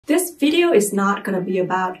This video is not going to be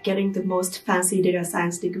about getting the most fancy data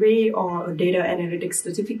science degree or a data analytics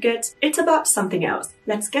certificate. It's about something else.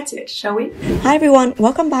 Let's get to it, shall we? Hi everyone,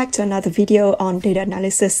 welcome back to another video on data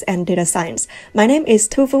analysis and data science. My name is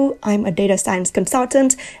Tuvu, I'm a data science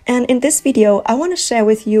consultant, and in this video, I want to share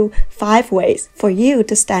with you 5 ways for you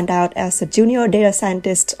to stand out as a junior data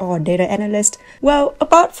scientist or data analyst, well,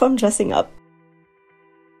 apart from dressing up.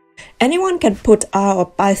 Anyone can put R or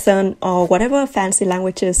Python or whatever fancy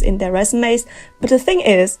languages in their resumes, but the thing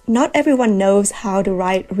is, not everyone knows how to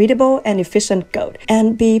write readable and efficient code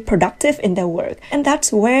and be productive in their work. And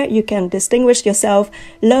that's where you can distinguish yourself,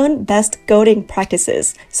 learn best coding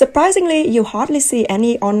practices. Surprisingly, you hardly see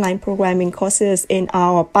any online programming courses in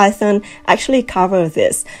R or Python actually cover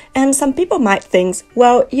this. And some people might think,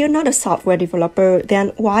 well, you're not a software developer,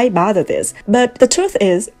 then why bother this? But the truth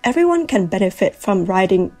is, everyone can benefit from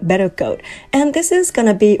writing better code. And this is going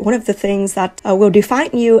to be one of the things that will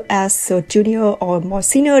define you as a junior or more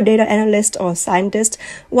senior data analyst or scientist.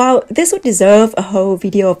 While this would deserve a whole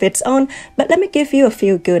video of its own, but let me give you a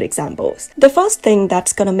few good examples. The first thing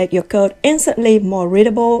that's going to make your code instantly more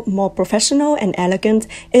readable, more professional and elegant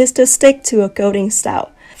is to stick to a coding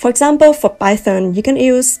style. For example, for Python, you can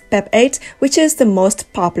use Pep 8, which is the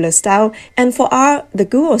most popular style, and for R, the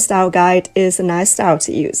Google Style Guide is a nice style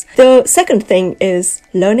to use. The second thing is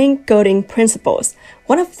learning coding principles.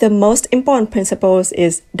 One of the most important principles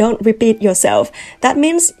is don't repeat yourself. That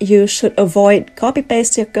means you should avoid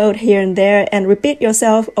copy-paste your code here and there and repeat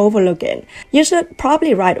yourself over again. You should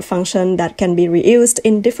probably write a function that can be reused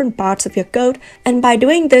in different parts of your code, and by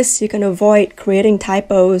doing this, you can avoid creating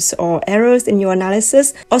typos or errors in your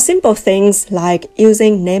analysis, or simple things like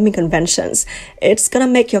using naming conventions. It's gonna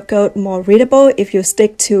make your code more readable if you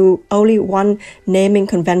stick to only one naming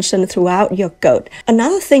convention throughout your code.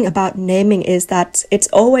 Another thing about naming is that it's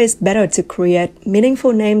always better to create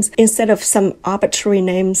meaningful names instead of some arbitrary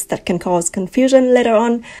names that can cause confusion later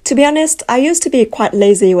on. To be honest, I used to be quite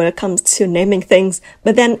lazy when it comes to naming things,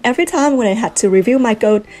 but then every time when I had to review my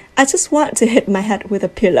code, I just wanted to hit my head with a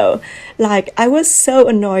pillow. Like, I was so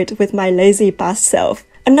annoyed with my lazy past self.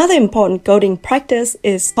 Another important coding practice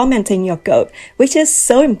is commenting your code, which is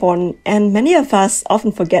so important and many of us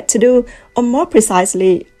often forget to do, or more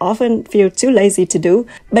precisely, often feel too lazy to do,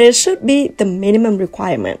 but it should be the minimum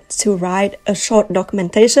requirement to write a short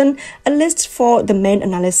documentation, at least for the main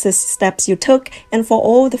analysis steps you took and for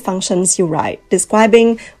all the functions you write,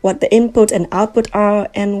 describing what the input and output are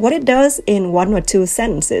and what it does in 1 or 2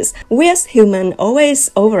 sentences. We as humans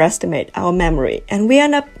always overestimate our memory and we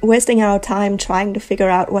end up wasting our time trying to figure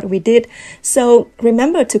out what we did. So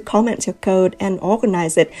remember to comment your code and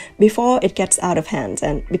organize it before it gets out of hand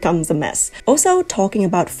and becomes a mess. Also, talking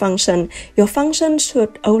about function, your function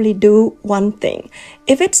should only do one thing.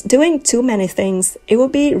 If it's doing too many things, it will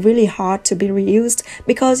be really hard to be reused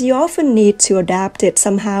because you often need to adapt it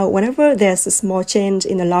somehow whenever there's a small change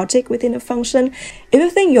in the logic within a function. If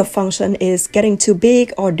you think your function is getting too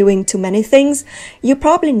big or doing too many things, you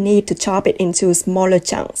probably need to chop it into smaller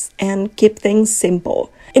chunks and keep things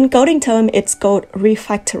simple. In coding term, it's called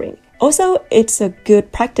refactoring. Also, it's a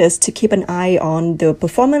good practice to keep an eye on the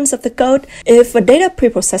performance of the code. If a data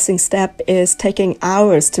preprocessing step is taking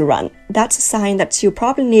hours to run, that's a sign that you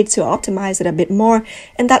probably need to optimize it a bit more,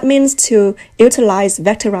 and that means to utilize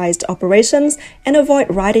vectorized operations and avoid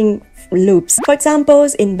writing loops. For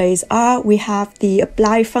examples, in base R, we have the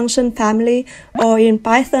apply function family, or in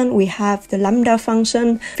Python, we have the lambda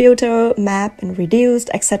function, filter, map, and reduced,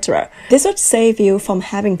 etc. This would save you from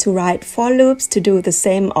having to write for loops to do the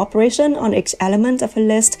same operation on each element of a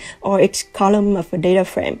list or each column of a data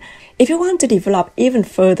frame. If you want to develop even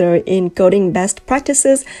further in coding best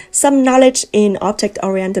practices, some knowledge in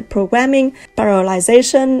object-oriented programming,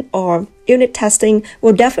 parallelization, or unit testing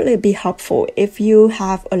will definitely be helpful if you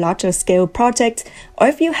have a larger scale project or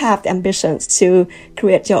if you have the ambitions to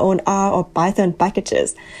create your own R or Python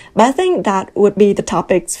packages. But I think that would be the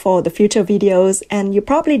topics for the future videos and you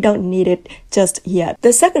probably don't need it just yet.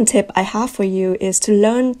 The second tip I have for you is to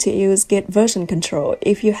learn to use Git version control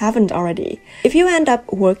if you haven't already. If you end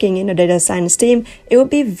up working in a data science team, it would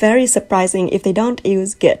be very surprising if they don't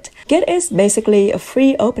use Git. Git is basically a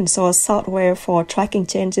free open source software for tracking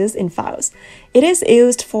changes in files. It is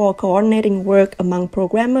used for coordinating work among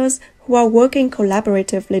programmers who are working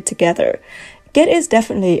collaboratively together. Git is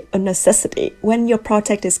definitely a necessity when your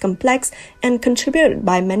project is complex and contributed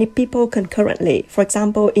by many people concurrently, for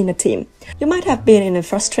example, in a team. You might have been in a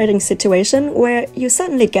frustrating situation where you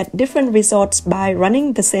suddenly get different results by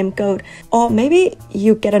running the same code, or maybe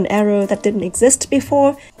you get an error that didn't exist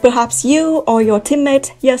before. Perhaps you or your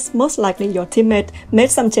teammate, yes, most likely your teammate,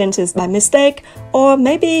 made some changes by mistake, or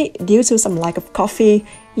maybe due to some lack of coffee,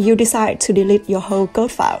 you decide to delete your whole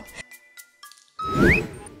code file.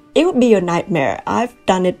 It would be a nightmare. I've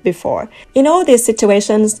done it before. In all these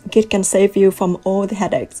situations, Git can save you from all the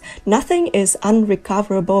headaches. Nothing is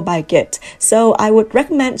unrecoverable by Git, so I would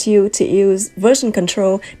recommend you to use version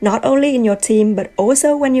control not only in your team but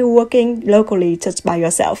also when you're working locally just by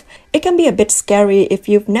yourself. It can be a bit scary if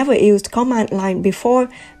you've never used command line before,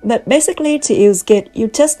 but basically to use Git, you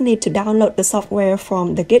just need to download the software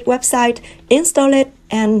from the Git website, install it,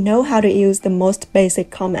 and know how to use the most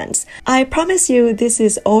basic commands. I promise you this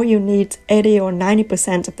is all you need 80 or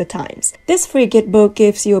 90% of the times. This free Git book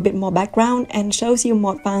gives you a bit more background and shows you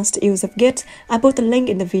more advanced use of Git. I put the link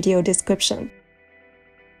in the video description.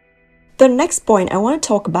 The next point I want to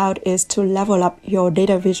talk about is to level up your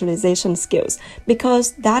data visualization skills,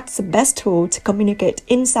 because that's the best tool to communicate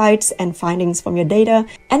insights and findings from your data.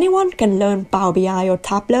 Anyone can learn Power BI or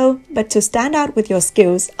Tableau, but to stand out with your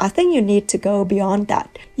skills, I think you need to go beyond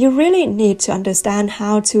that. You really need to understand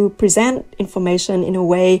how to present information in a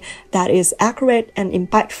way that is accurate and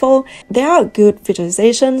impactful. There are good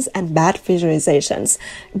visualizations and bad visualizations.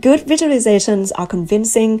 Good visualizations are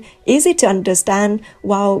convincing, easy to understand,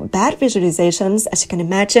 while bad visualizations, as you can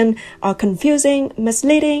imagine, are confusing,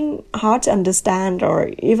 misleading, hard to understand, or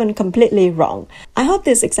even completely wrong. I hope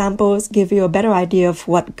these examples give you a better idea of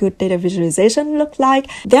what good data visualization looks like.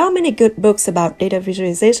 There are many good books about data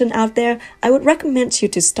visualization out there. I would recommend you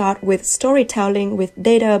to start with Storytelling with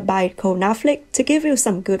Data by Cole Knaflic to give you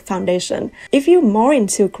some good foundation. If you're more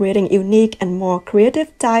into creating unique and more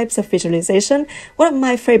creative types of visualization, one of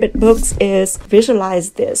my favorite books is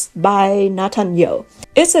Visualize This by Nathan Yo.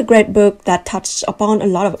 It's a great book that touched upon a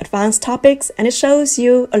lot of advanced topics, and it shows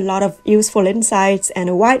you a lot of useful insights and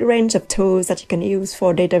a wide range of tools that you can use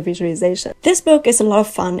for data visualization. This book is a lot of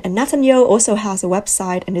fun, and Nathan Yo also has a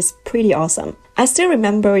website and it's pretty awesome. I still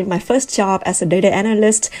remember in my first job as a data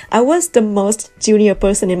analyst, I was the most junior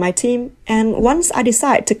person in my team, and once I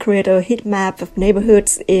decided to create a heat map of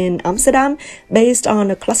neighborhoods in Amsterdam based on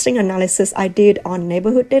a clustering analysis I did on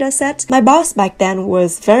neighborhood datasets, my boss back then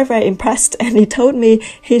was very impressed, and he told me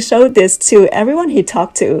he showed this to everyone he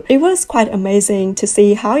talked to. It was quite amazing to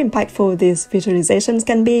see how impactful these visualizations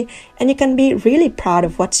can be, and you can be really proud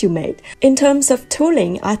of what you made. In terms of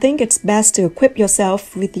tooling, I think it's best to equip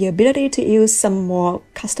yourself with the ability to use some more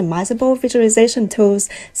customizable visualization tools,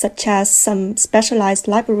 such as some specialized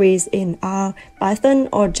libraries in R, Python,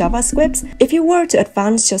 or JavaScript. If you were to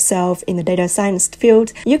advance yourself in the data science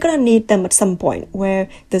field, you're gonna need them at some point, where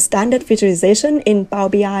the standard visualization in Power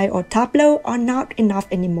BI or Tableau are not enough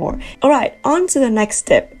anymore. Alright, on to the next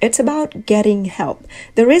step. It's about getting help.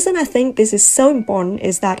 The reason I think this is so important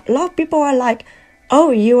is that a lot of people are like, oh,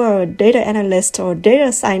 you are a data analyst or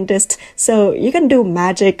data scientist, so you can do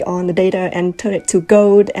magic on the data and turn it to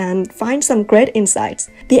gold and find some great insights.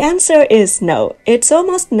 The answer is no. It's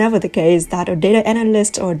almost never the case that a data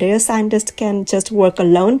analyst or data scientist can just work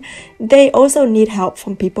alone. They also need help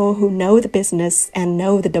from people who know the business and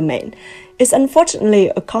know the domain. It's unfortunately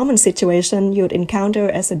a common situation you'd encounter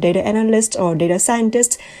as a data analyst or data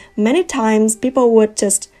scientist. Many times people would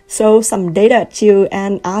just throw some data at you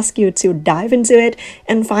and ask you to dive into it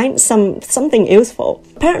and find something useful.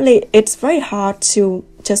 Apparently, it's very hard to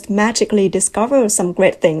just magically discover some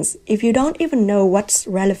great things if you don't even know what's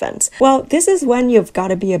relevant. Well, this is when you've got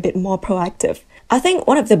to be a bit more proactive. I think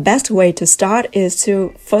one of the best way to start is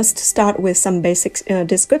to first start with some basic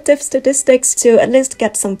descriptive statistics to at least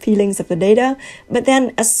get some feelings of the data. But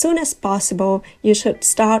then as soon as possible, you should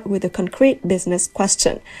start with a concrete business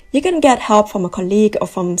question. You can get help from a colleague or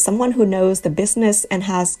from someone who knows the business and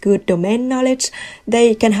has good domain knowledge.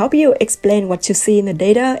 They can help you explain what you see in the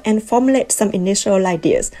data and formulate some initial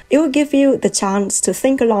ideas. It will give you the chance to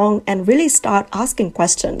think along and really start asking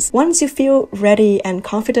questions. Once you feel ready and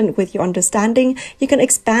confident with your understanding, you can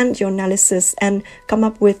expand your analysis and come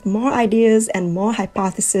up with more ideas and more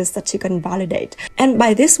hypotheses that you can validate. And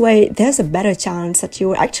by this way, there's a better chance that you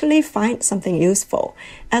will actually find something useful.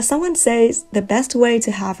 As someone says, the best way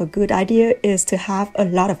to have a good idea is to have a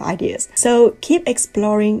lot of ideas. So keep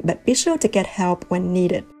exploring, but be sure to get help when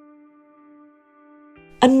needed.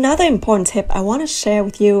 Another important tip I want to share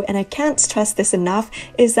with you, and I can't stress this enough,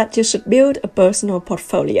 is that you should build a personal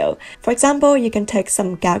portfolio. For example, you can take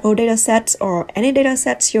some Kaggle datasets or any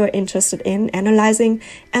datasets you're interested in analyzing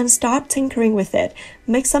and start tinkering with it.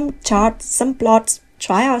 Make some charts, some plots,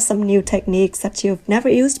 try out some new techniques that you've never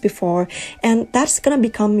used before, and that's gonna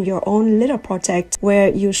become your own little project where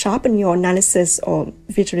you sharpen your analysis or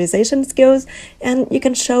visualization skills, and you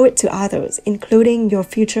can show it to others, including your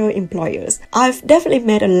future employers. I've definitely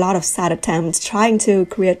made a lot of sad attempts trying to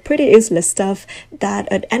create pretty useless stuff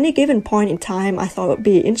that at any given point in time I thought would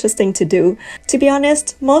be interesting to do. To be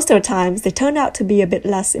honest, most of the times they turned out to be a bit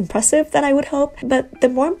less impressive than I would hope, but the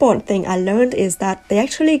more important thing I learned is that they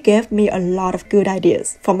actually gave me a lot of good ideas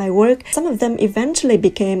for my work. Some of them eventually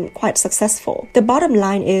became quite successful. The bottom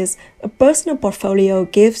line is, a personal portfolio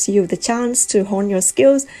gives you the chance to hone your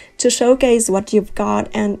skills, to showcase what you've got,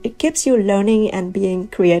 and it keeps you learning and being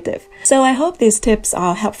creative. So I hope these tips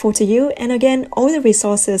are helpful to you, and again, all the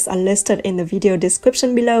resources are listed in the video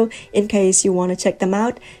description below in case you want to check them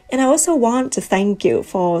out. And I also want to thank you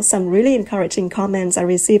for some really encouraging comments I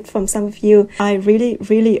received from some of you. I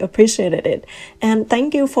really appreciated it. And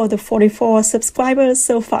thank you for the 44 subscribers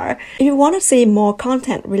so far. If you want to see more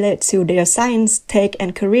content related to data science, tech,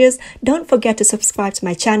 and careers, don't forget to subscribe to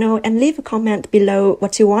my channel and leave a comment below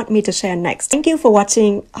what you want me to share next. Thank you for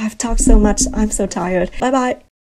watching. I've talked so much. I'm so tired. Bye bye.